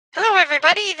Hello,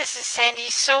 everybody. This is Sandy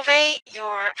Sauve,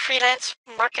 your freelance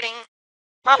marketing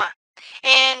mama.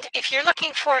 And if you're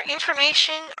looking for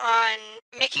information on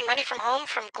making money from home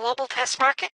from Global Test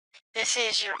Market, this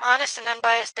is your honest and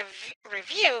unbiased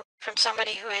review from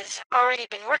somebody who has already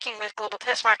been working with Global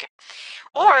Test Market.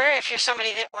 Or if you're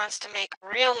somebody that wants to make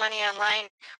real money online,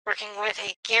 working with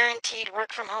a guaranteed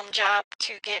work from home job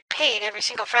to get paid every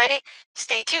single Friday,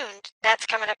 stay tuned. That's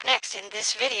coming up next in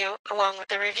this video along with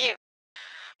the review.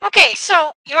 Okay,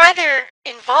 so you're either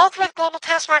involved with Global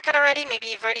Test Market already, maybe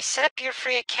you've already set up your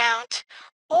free account,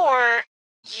 or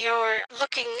you're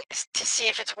looking to see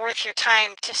if it's worth your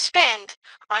time to spend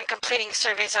on completing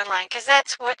surveys online, because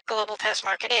that's what Global Test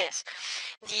Market is.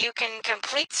 You can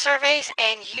complete surveys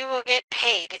and you will get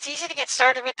paid. It's easy to get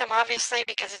started with them, obviously,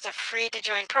 because it's a free to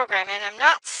join program. And I'm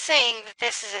not saying that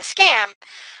this is a scam.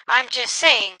 I'm just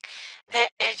saying that,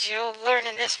 as you'll learn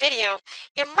in this video,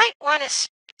 you might want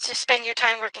to spend your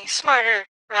time working smarter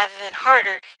rather than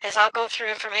harder, as I'll go through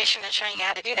information and showing you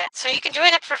how to do that. So you can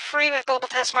join up for free with Global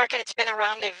Test Market. It's been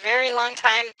around a very long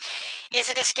time. Is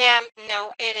it a scam?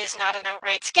 No, it is not an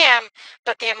outright scam,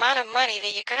 but the amount of money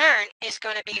that you can earn is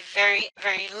going to be very,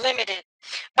 very limited.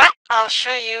 But I'll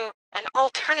show you an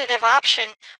alternative option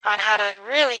on how to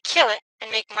really kill it and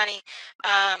make money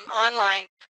online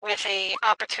with a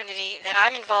opportunity that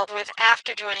I'm involved with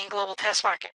after joining Global Test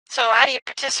Market. So how do you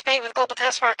participate with Global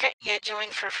Test Market? You join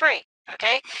for free.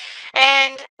 Okay,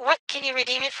 and what can you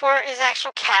redeem it for is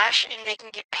actual cash, and they can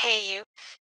pay you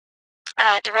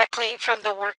directly from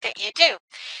the work that you do.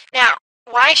 Now,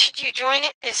 why should you join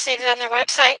it? As stated on their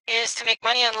website, is to make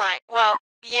money online. Well,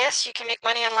 yes, you can make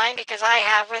money online because I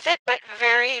have with it, but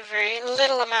very, very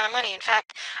little amount of money. In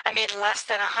fact, I made less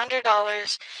than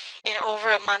 $100 in over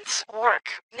a month's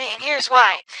work. And here's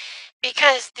why.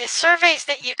 Because the surveys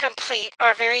that you complete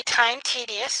are very time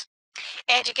tedious,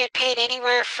 and you get paid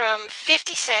anywhere from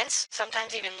 50 cents,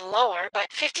 sometimes even lower,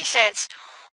 but 50 cents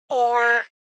or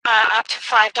up to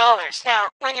 $5. Now,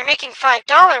 when you're making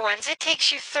 $5 ones, it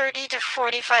takes you 30 to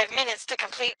 45 minutes to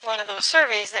complete one of those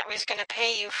surveys that was going to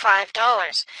pay you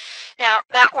 $5. Now,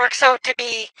 that works out to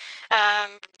be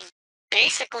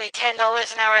basically $10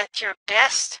 an hour at your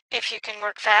best if you can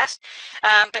work fast,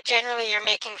 but generally you're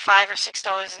making $5 or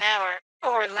 $6 an hour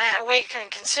or way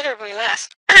considerably less,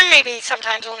 maybe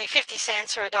sometimes only 50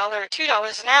 cents or $1 or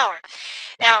 $2 an hour.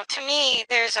 Now, to me,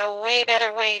 there's a way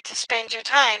better way to spend your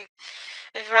time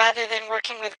rather than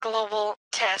working with Global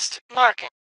Test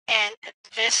Market. And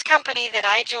this company that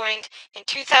I joined in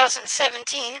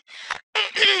 2017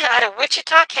 out of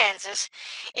Wichita, Kansas,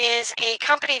 is a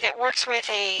company that works with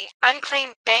a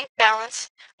unclaimed bank balance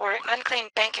or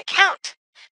unclaimed bank account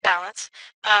balance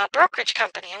brokerage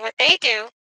company. And what they do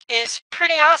is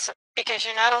pretty awesome because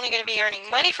you're not only going to be earning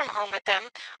money from home with them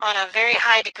on a very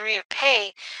high degree of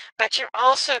pay, but you're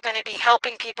also going to be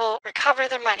helping people recover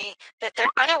their money that they're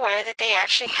unaware that they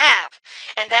actually have.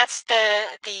 And that's the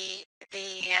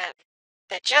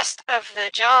gist of the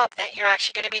job that you're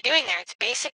actually going to be doing there. It's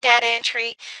basic data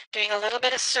entry, doing a little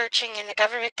bit of searching in the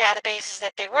government databases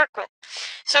that they work with.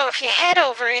 So if you head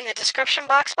over in the description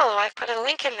box below, I've put a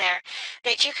link in there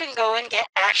that you can go and get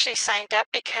actually signed up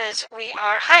because we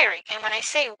are hiring. And when I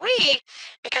say we,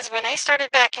 because when I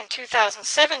started back in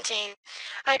 2017,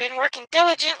 I've been working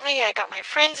diligently. I got my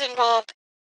friends involved,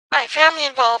 my family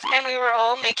involved, and we were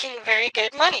all making very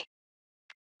good money.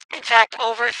 In fact,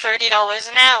 over $30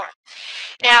 an hour.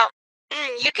 Now,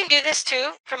 you can do this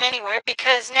too from anywhere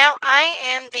because now I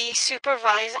am the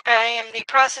supervisor, I am the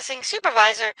processing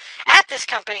supervisor at this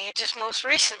company. Just most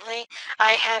recently,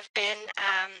 I have been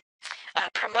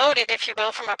promoted, if you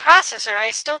will, from a processor.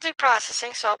 I still do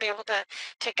processing, so I'll be able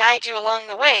to guide you along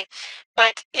the way.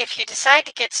 But if you decide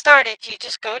to get started, you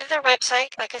just go to their website,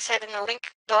 like I said in the link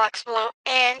box below,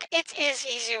 and it is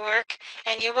easy work,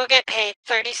 and you will get paid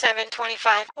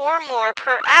 $37.25 or more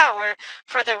per hour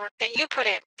for the work that you put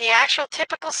in. The actual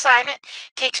typical assignment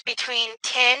takes between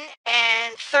 10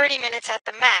 and 30 minutes at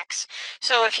the max.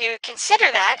 So if you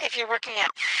consider that, if you're working at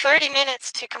 30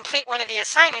 minutes to complete one of the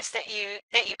assignments that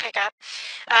you pick up,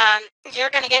 you're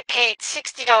going to get paid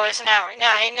 $60 an hour.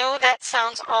 Now, I know that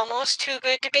sounds almost too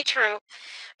good to be true,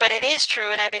 but it is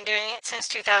true, and I've been doing it since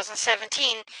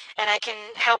 2017, and I can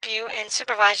help you and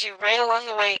supervise you right along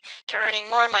the way to earning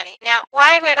more money. Now,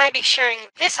 why would I be sharing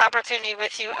this opportunity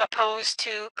with you opposed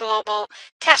to Global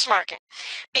Test Market?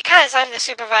 Because I'm the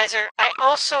supervisor, I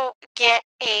also get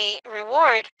a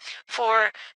reward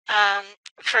for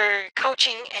for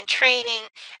coaching and training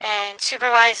and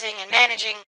supervising and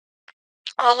managing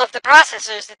all of the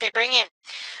processors that they bring in.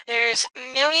 There's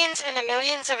millions and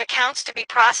millions of accounts to be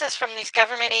processed from these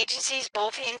government agencies,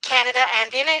 both in Canada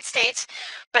and the United States,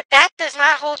 but that does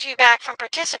not hold you back from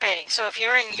participating. So if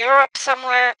you're in Europe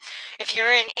somewhere, if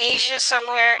you're in Asia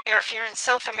somewhere, or if you're in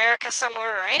South America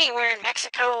somewhere, or anywhere in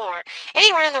Mexico, or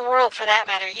anywhere in the world for that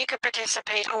matter, you could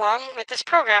participate along with this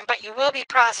program, but you will be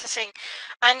processing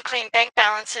unclaimed bank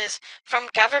balances from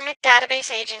government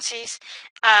database agencies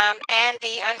and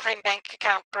the unclaimed bank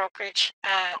account brokerage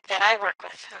that I work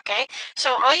with. Okay,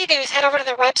 so all you do is head over to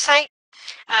their website.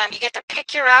 You get to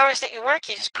pick your hours that you work.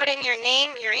 You just put in your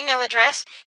name, your email address,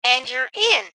 and you're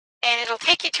in. And it'll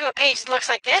take you to a page that looks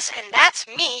like this, and that's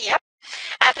me, yep,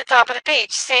 at the top of the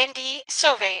page, Sandy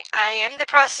Sauvé. I am the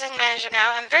processing manager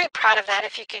now. I'm very proud of that,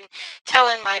 if you can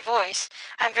tell in my voice.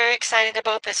 I'm very excited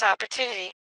about this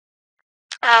opportunity.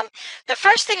 The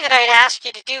first thing that I'd ask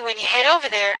you to do when you head over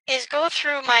there is go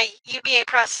through my UBA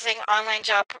Processing online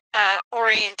job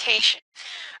orientation.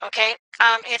 Okay,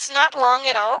 it's not long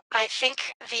at all. I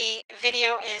think the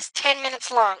video is 10 minutes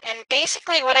long. And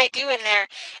basically what I do in there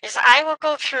is I will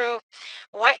go through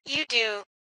what you do,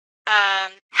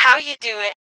 how you do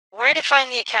it, where to find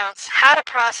the accounts, how to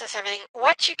process everything,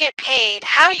 what you get paid,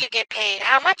 how you get paid,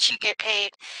 how much you get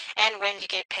paid, and when you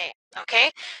get paid.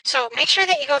 Okay, so make sure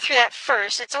that you go through that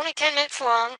first. It's only 10 minutes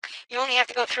long. You only have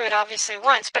to go through it obviously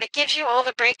once, but it gives you all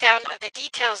the breakdown of the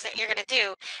details that you're going to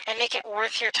do and make it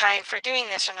worth your time for doing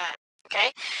this or not. Okay,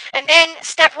 and then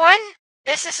step one,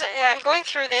 this is, I'm going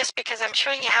through this because I'm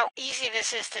showing you how easy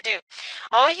this is to do.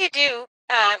 All you do,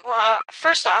 well,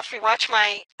 first off, you watch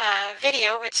my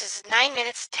video, which is 9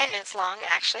 minutes, 10 minutes long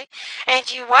actually,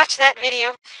 and you watch that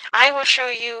video. I will show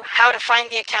you how to find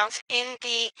the accounts in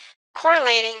the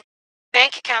correlating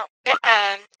bank account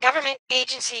government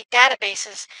agency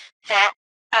databases that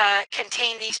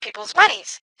contain these people's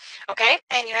monies. Okay,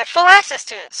 and you have full access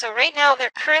to it. So right now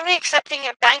they're currently accepting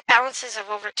bank balances of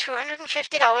over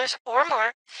 $250 or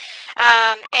more,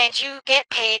 and you get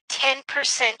paid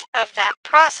 10% of that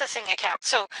processing account.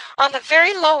 So on the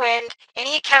very low end,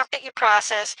 any account that you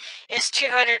process is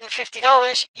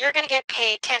 $250. You're going to get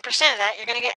paid 10% of that. You're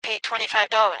going to get paid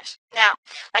 $25. Now,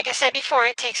 like I said before,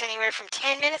 it takes anywhere from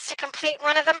 10 minutes to complete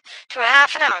one of them to a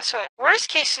half an hour. So at worst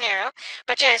case scenario,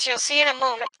 but as you'll see in a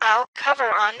moment, I'll cover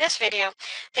on this video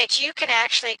that you can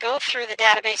actually go through the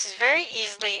databases very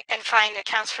easily and find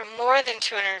accounts for more than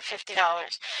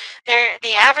 $250.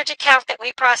 The average account that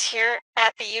we process here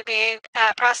at the UBA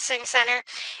Processing Center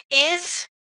is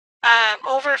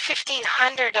over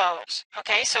 $1,500.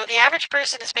 Okay, so the average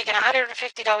person is making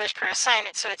 $150 per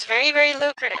assignment, so it's very, very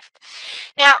lucrative.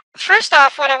 Now, first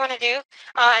off, what I want to do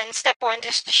in step one,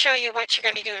 just to show you what you're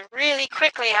going to be doing really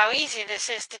quickly, how easy this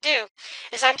is to do,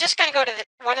 is I'm just going to go to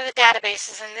one of the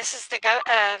databases, and this is the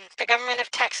government of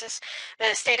Texas,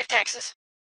 the state of Texas.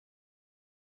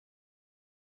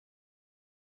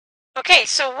 Okay,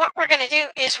 so what we're going to do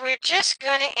is we're just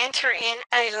going to enter in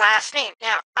a last name.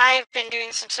 Now, I've been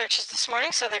doing some searches this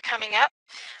morning, so they're coming up.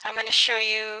 I'm going to show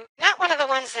you not one of the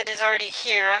ones that is already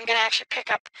here. I'm going to actually pick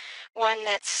up one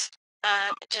that's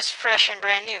just fresh and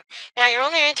brand new. Now, you're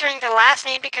only entering the last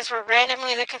name because we're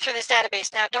randomly looking through this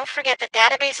database. Now, don't forget the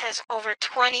database has over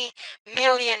 20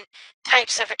 million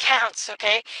types of accounts,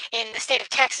 okay? In the state of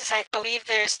Texas, I believe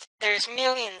there's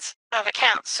millions of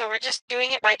accounts. So we're just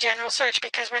doing it by general search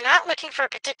because we're not looking for a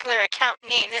particular account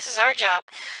name. This is our job.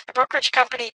 The brokerage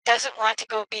company doesn't want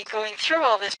to be going through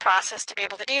all this process to be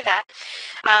able to do that.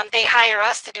 They hire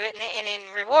us to do it, and in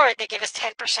reward, they give us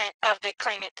 10% of the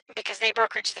claimant because they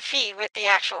brokerage the fee with the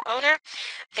actual owner.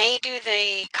 They do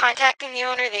the contacting the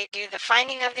owner, they do the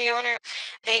finding of the owner,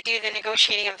 they do the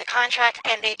negotiating of the contract,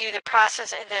 and they do the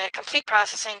complete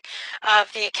processing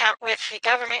of the account with the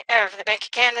government, or the Bank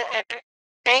of Canada,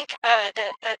 bank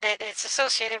that it's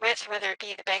associated with, whether it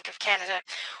be the Bank of Canada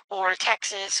or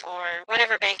Texas or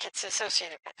whatever bank it's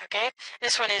associated with. Okay,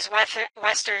 this one is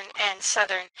Western and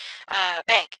Southern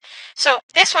Bank. So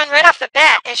this one right off the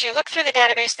bat, as you look through the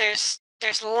database,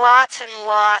 there's lots and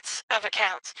lots of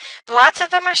accounts. Lots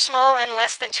of them are small and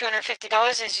less than $250,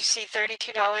 as you see,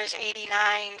 $32, $89,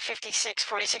 $56,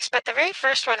 $46. But the very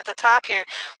first one at the top here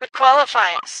would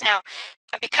qualify us. Now,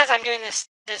 because I'm doing this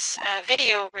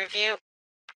video review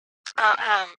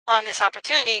on this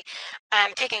opportunity,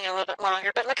 I'm taking a little bit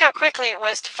longer, but look how quickly it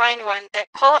was to find one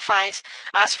that qualifies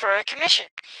us for a commission.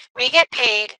 We get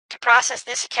paid to process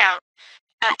this account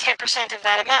 10% of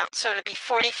that amount, so it'd be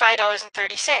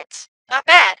 $45.30. Not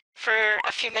bad for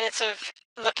a few minutes of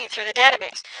looking through the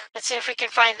database. Let's see if we can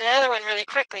find another one really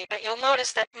quickly, but you'll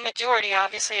notice that the majority,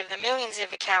 obviously, of the millions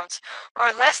of accounts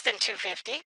are less than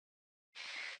 $250.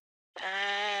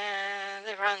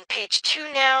 We're on page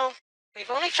 2 now.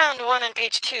 We've only found one on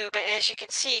page 2, but as you can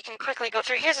see, you can quickly go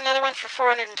through. Here's another one for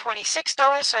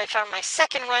 $426, so I found my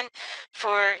second one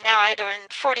for, now I'd earned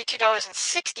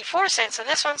 $42.64 on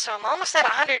this one, so I'm almost at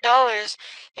 $100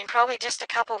 in probably just a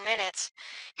couple minutes.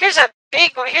 Here's a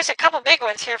big one. Here's a couple big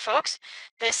ones here, folks.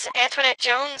 This Antoinette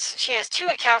Jones, she has 2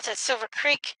 accounts at Silver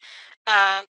Creek.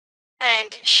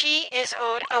 And she is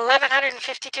owed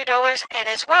 $1,152, and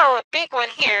as well, a big one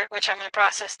here, which I'm going to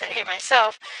process today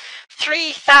myself,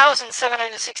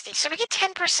 $3,760. So we get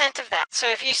 10% of that. So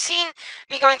if you've seen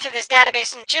me going through this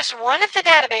database, and just one of the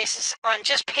databases on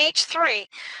just page 3,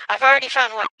 I've already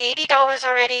found, what, $80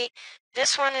 already.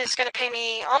 This one is going to pay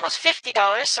me almost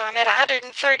 $50, so I'm at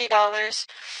 $130.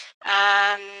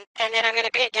 And then I'm going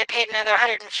to get paid another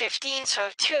 $115, so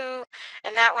 2,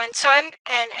 and that one. So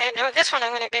no, this one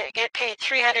I'm going to get paid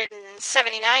 $379,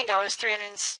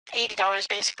 $380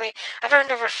 basically. I've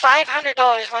earned over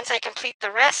 $500 once I complete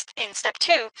the rest in step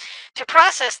 2 to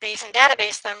process these and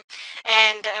database them.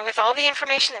 And with all the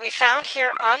information that we found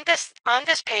here on this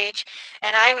page,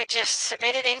 and I would just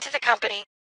submit it into the company.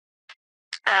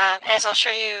 As I'll show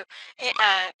you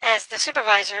as the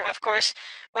supervisor, of course,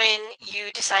 when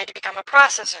you decide to become a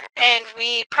processor. And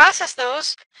we process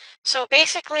those. So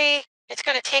basically, it's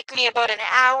going to take me about an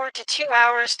hour to 2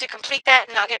 hours to complete that,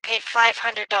 and I'll get paid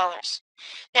 $500.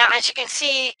 Now, as you can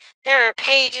see, there are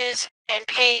pages and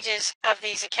pages of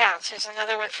these accounts. Here's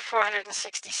another one for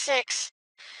 466.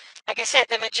 Like I said,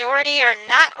 the majority are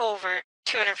not over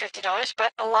 $250,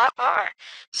 but a lot are.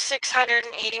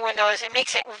 $681. It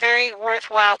makes it very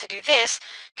worthwhile to do this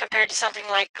compared to something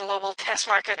like Global Test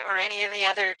Market or any of the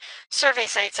other survey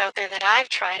sites out there that I've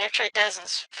tried. I've tried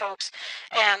dozens, folks.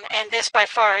 And this by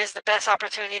far is the best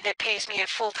opportunity that pays me a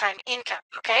full-time income,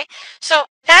 okay? So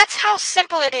that's how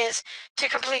simple it is to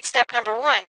complete step number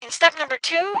 1. In step number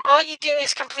 2, all you do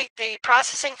is complete the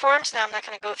processing forms. Now, I'm not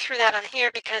going to go through that on here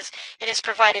because it is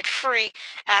provided free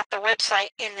at the website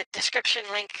in the description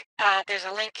link. There's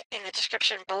a link in the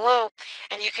description below,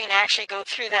 and you can actually go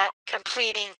through that,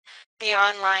 completing the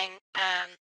online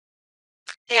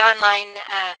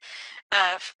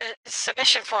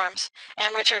submission forms,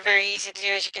 and which are very easy to do,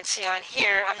 as you can see on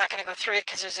here. I'm not going to go through it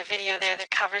because there's a video there that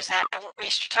covers that. I won't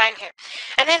waste your time here.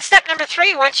 And then step number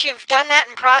 3, once you've done that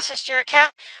and processed your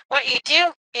account, what you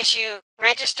do is you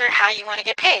register how you want to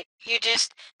get paid. You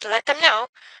just let them know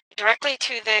directly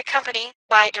to the company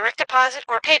by direct deposit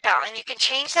or PayPal, and you can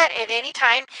change that at any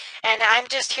time. And I'm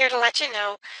just here to let you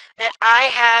know that I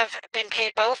have been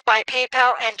paid both by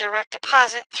PayPal and direct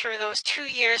deposit through those 2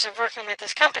 years of working with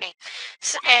this company.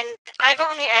 So, and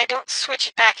I don't switch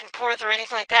it back and forth or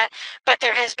anything like that, but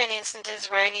there has been instances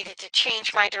where I needed to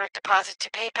change my direct deposit to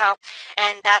PayPal,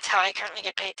 and that's how I currently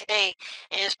get paid today,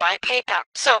 is by PayPal.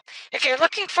 So if you're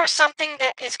looking for something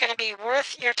that is going to be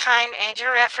worth your time and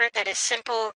your effort, that is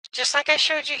simple, just like I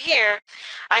showed you here,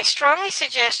 I strongly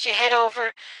suggest you head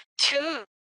over to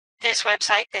this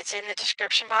website that's in the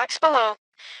description box below.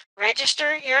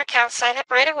 Register your account, sign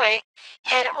up right away,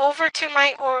 head over to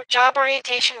my job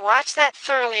orientation, watch that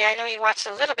thoroughly. I know you watched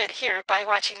a little bit here by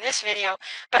watching this video,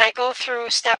 but I go through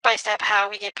step by step how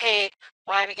we get paid,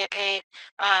 why we get paid,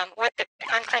 what the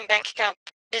unclaimed bank account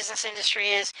business industry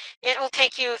is. It will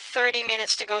take you 30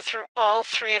 minutes to go through all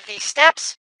 3 of these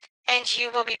steps, and you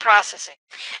will be processing.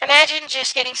 Imagine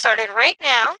just getting started right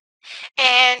now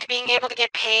and being able to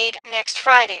get paid next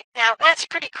Friday. Now, that's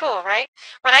pretty cool, right?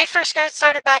 When I first got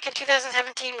started back in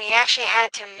 2017, we actually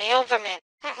had to mail them in.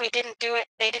 We didn't do it.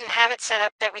 They didn't have it set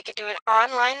up that we could do it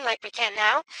online like we can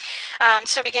now.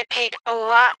 So we get paid a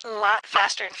lot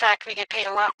faster. In fact, we get paid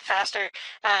a lot faster.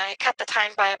 I cut the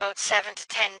time by about 7 to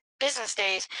 10 business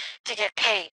days to get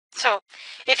paid. So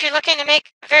if you're looking to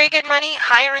make very good money,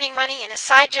 high earning money in a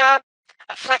side job,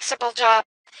 a flexible job,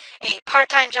 a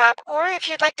part-time job, or if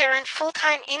you'd like to earn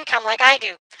full-time income like I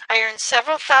do. I earn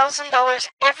several $1,000s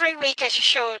every week, as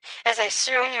I've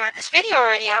shown you on this video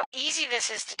already, how easy this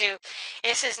is to do.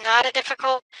 This is not a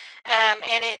difficult,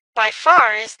 and it by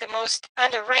far is the most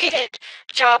underrated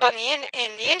job in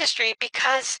the industry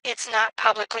because it's not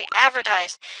publicly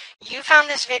advertised. You found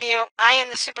this video. I am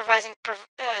the supervisor,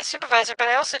 but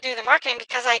I also do the marketing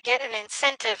because I get an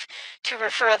incentive to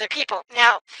refer other people.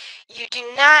 Now, you do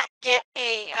not get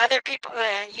other people.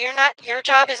 Your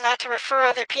job is not to refer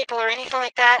other people or anything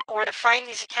like that, or to find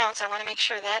these accounts. I want to make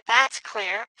sure that that's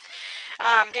clear.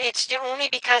 It's only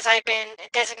because I've been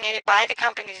designated by the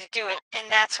company to do it, and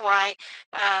that's why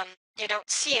you don't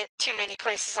see it too many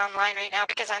places online right now,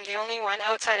 because I'm the only one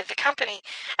outside of the company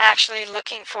actually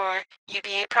looking for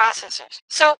UBA processors.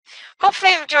 So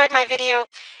hopefully you enjoyed my video,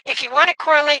 If you want to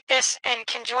correlate this and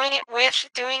conjoin it with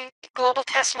doing global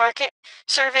test market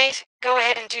surveys, go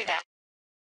ahead and do that.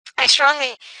 I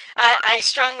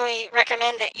strongly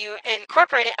recommend that you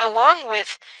incorporate it along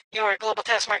with your global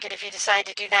test market if you decide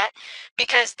to do that,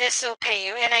 because this will pay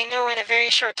you. And I know in a very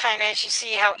short time, as you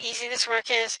see how easy this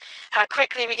work is, how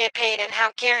quickly we get paid, and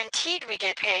how guaranteed we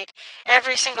get paid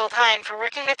every single time for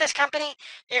working with this company,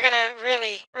 you're going to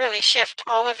really, really shift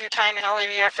all of your time and all of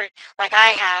your effort, like I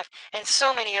have, and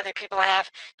so many other people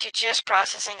have, to just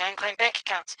processing unclaimed bank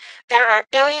accounts. There are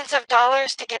billions of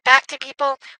dollars to get back to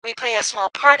people. We play a small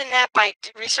part in that by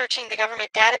researching the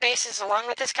government databases along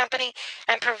with this company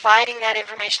and providing that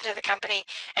information to the company,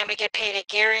 and we get paid a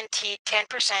guaranteed 10%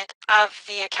 of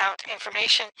the account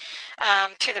information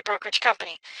to the brokerage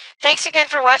company. Thanks again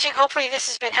for watching. Hopefully this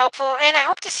has been helpful, and I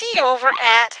hope to see you over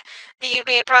at the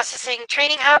UBA Processing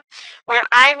Training Hub, where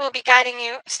I will be guiding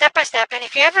you step by step. And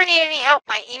if you ever need any help,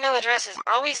 my email address is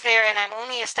always there, and I'm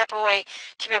only a step away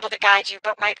to be able to guide you.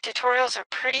 But my tutorials are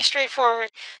pretty straightforward.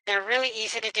 They're really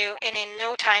easy to do, and in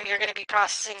no time you're going to be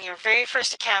processing your very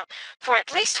first account for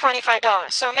at least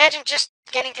 $25. So imagine just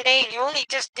getting today and you only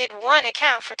just did one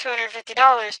account for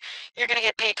 $250. You're going to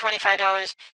get paid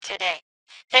 $25 today.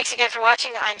 Thanks again for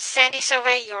watching. I'm Sandy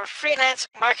Sauvé, your freelance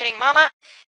marketing mama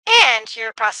and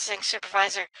your processing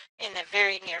supervisor in the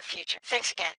very near future.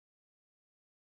 Thanks again.